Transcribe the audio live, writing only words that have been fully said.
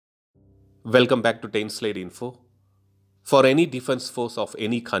Welcome back to 10 Slide Info. For any defense force of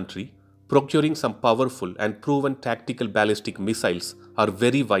any country, procuring some powerful and proven tactical ballistic missiles are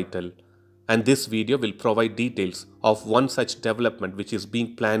very vital, and this video will provide details of one such development which is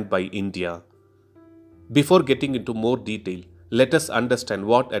being planned by India. Before getting into more detail, let us understand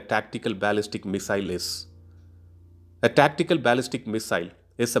what a tactical ballistic missile is. A tactical ballistic missile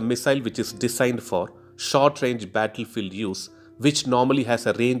is a missile which is designed for short-range battlefield use, which normally has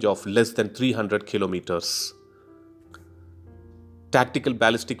a range of less than 300 kilometers. Tactical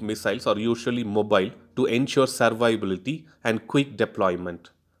ballistic missiles are usually mobile to ensure survivability and quick deployment.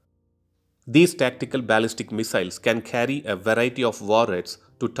 These tactical ballistic missiles can carry a variety of warheads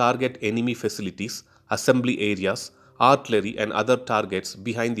to target enemy facilities, assembly areas, artillery and other targets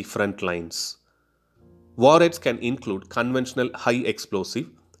behind the front lines. Warheads can include conventional high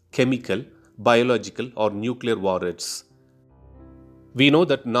explosive, chemical, biological or nuclear warheads. We know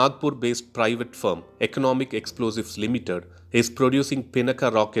that Nagpur-based private firm Economic Explosives Limited is producing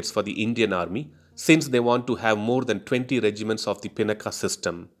Pinaka rockets for the Indian Army since they want to have more than 20 regiments of the Pinaka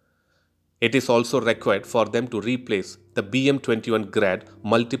system. It is also required for them to replace the BM-21 Grad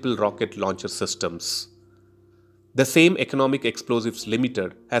multiple rocket launcher systems. The same Economic Explosives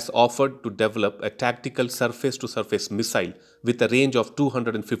Limited has offered to develop a tactical surface-to-surface missile with a range of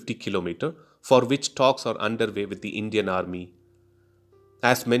 250 km, for which talks are underway with the Indian Army.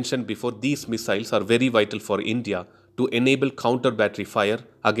 As mentioned before, these missiles are very vital for India to enable counter-battery fire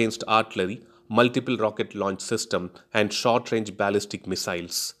against artillery, multiple rocket launch system and short-range ballistic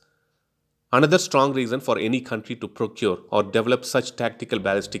missiles. Another strong reason for any country to procure or develop such tactical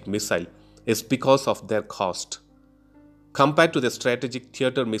ballistic missile is because of their cost. Compared to the strategic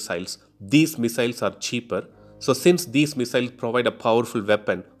theater missiles, these missiles are cheaper. So since these missiles provide a powerful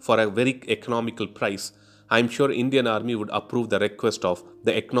weapon for a very economical price, I am sure Indian Army would approve the request of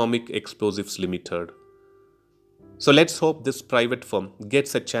the Economic Explosives Limited. So let's hope this private firm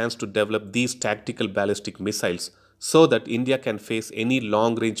gets a chance to develop these tactical ballistic missiles so that India can face any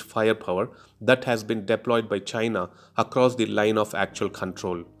long-range firepower that has been deployed by China across the line of actual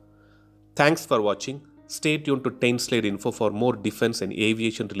control. Thanks for watching. Stay tuned to 10 Slide Info for more defense and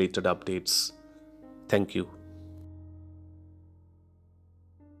aviation related updates. Thank you.